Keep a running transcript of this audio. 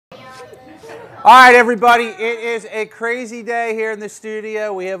All right, everybody, it is a crazy day here in the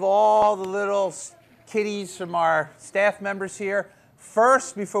studio. We have all the little kiddies from our staff members here.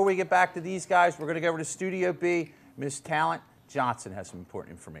 First, before we get back to these guys, we're going to go over to Studio B. Miss Talent Johnson has some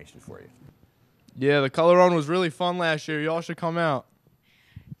important information for you. Yeah, the Color Run was really fun last year. Y'all should come out.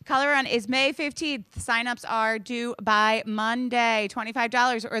 Color Run is May 15th. Sign-ups are due by Monday,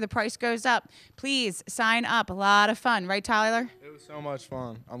 $25, or the price goes up. Please sign up. A lot of fun. Right, Tyler? It was so much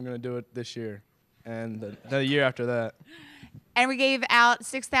fun. I'm going to do it this year and the year after that. And we gave out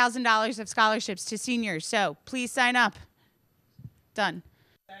 $6,000 of scholarships to seniors, so please sign up. Done.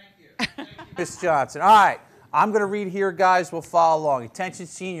 Thank you. Miss Johnson. All right. I'm going to read here, guys. We'll follow along. Attention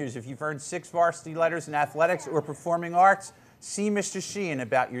seniors, if you've earned 6 varsity letters in athletics or performing arts, see Mr. Sheehan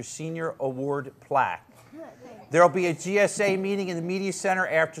about your senior award plaque. There will be a GSA meeting in the Media Center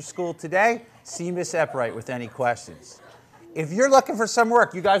after school today. See Miss Epwright with any questions. If you're looking for some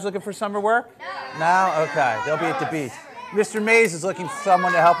work, you guys looking for summer work? No? Okay. They'll be at the beach. Mr. Mays is looking for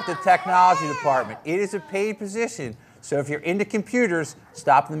someone to help with the technology department. It is a paid position, so if you're into computers,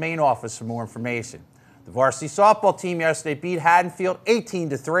 stop in the main office for more information. The varsity softball team yesterday beat Haddonfield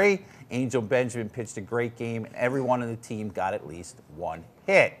 18-3. Angel Benjamin pitched a great game, and everyone on the team got at least 1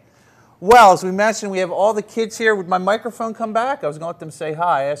 hit. Well, as we mentioned, we have all the kids here. Would my microphone come back? I was going to let them say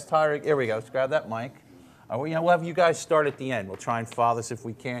hi. I asked Tyler. Here we go. Let's grab that mic. We'll have you guys start at the end. We'll try and follow this if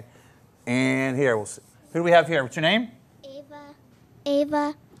we can. And here, who do we have here? What's your name?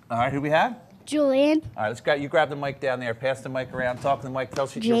 Ava. All right, who do we have? Julian. All right, you grab the mic down there. Pass the mic around. Talk to the mic. Tell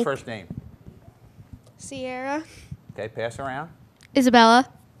us your first name. Sierra. Okay, pass around. Isabella.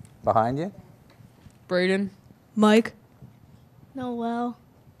 Behind you. Braden. Mike. Noel.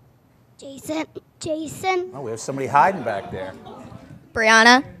 Jason. Oh, we have somebody hiding back there.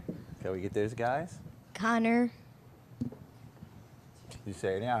 Brianna. Can we get those guys? Connor. You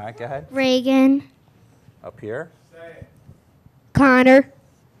say it now. All right, go ahead. Reagan. Up here. Connor.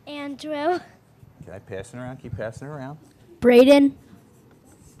 Andrew. Okay, passing around. Keep passing it around. Braden.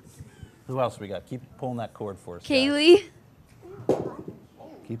 Who else we got? Keep pulling that cord for us. Kaylee. Guys.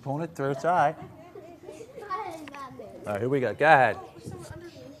 Keep pulling it through. It's all right. All right, here we go. Go ahead.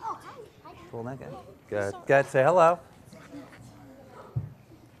 Pull that guy. Good. Go ahead. Say hello.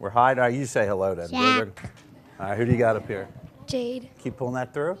 We're hiding. All right, you say hello then. Jack. All right, who do you got up here? Jade. Keep pulling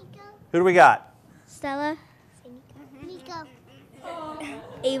that through. Who do we got? Stella. Nico.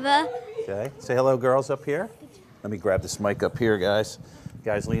 Ava. Okay. Say hello, girls up here. Let me grab this mic up here, guys.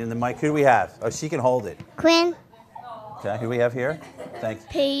 Guys, lean in the mic. Who do we have? Oh, she can hold it. Quinn. Okay, who do we have here? Thanks.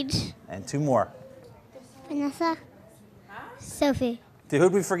 Paige. And 2 more. Vanessa. Sophie. Who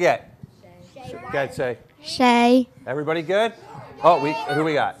did we forget? Go ahead, say. Shay. Everybody good? Oh, who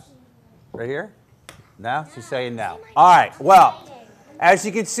we got? Right here? No? She's saying no. All right, well, as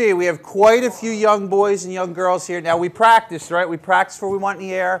you can see, we have quite a few young boys and young girls here. Now, we practiced, right? We practiced for we want in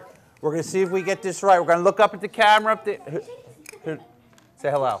the air. We're going to see if we get this right. We're going to look up at the camera. Say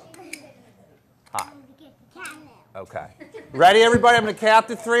hello. Hi. Okay. Ready, everybody? I'm going to count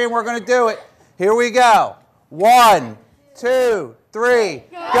to 3, and we're going to do it. Here we go. 1, 2, 3.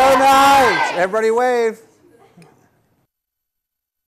 Go Knights! Everybody wave.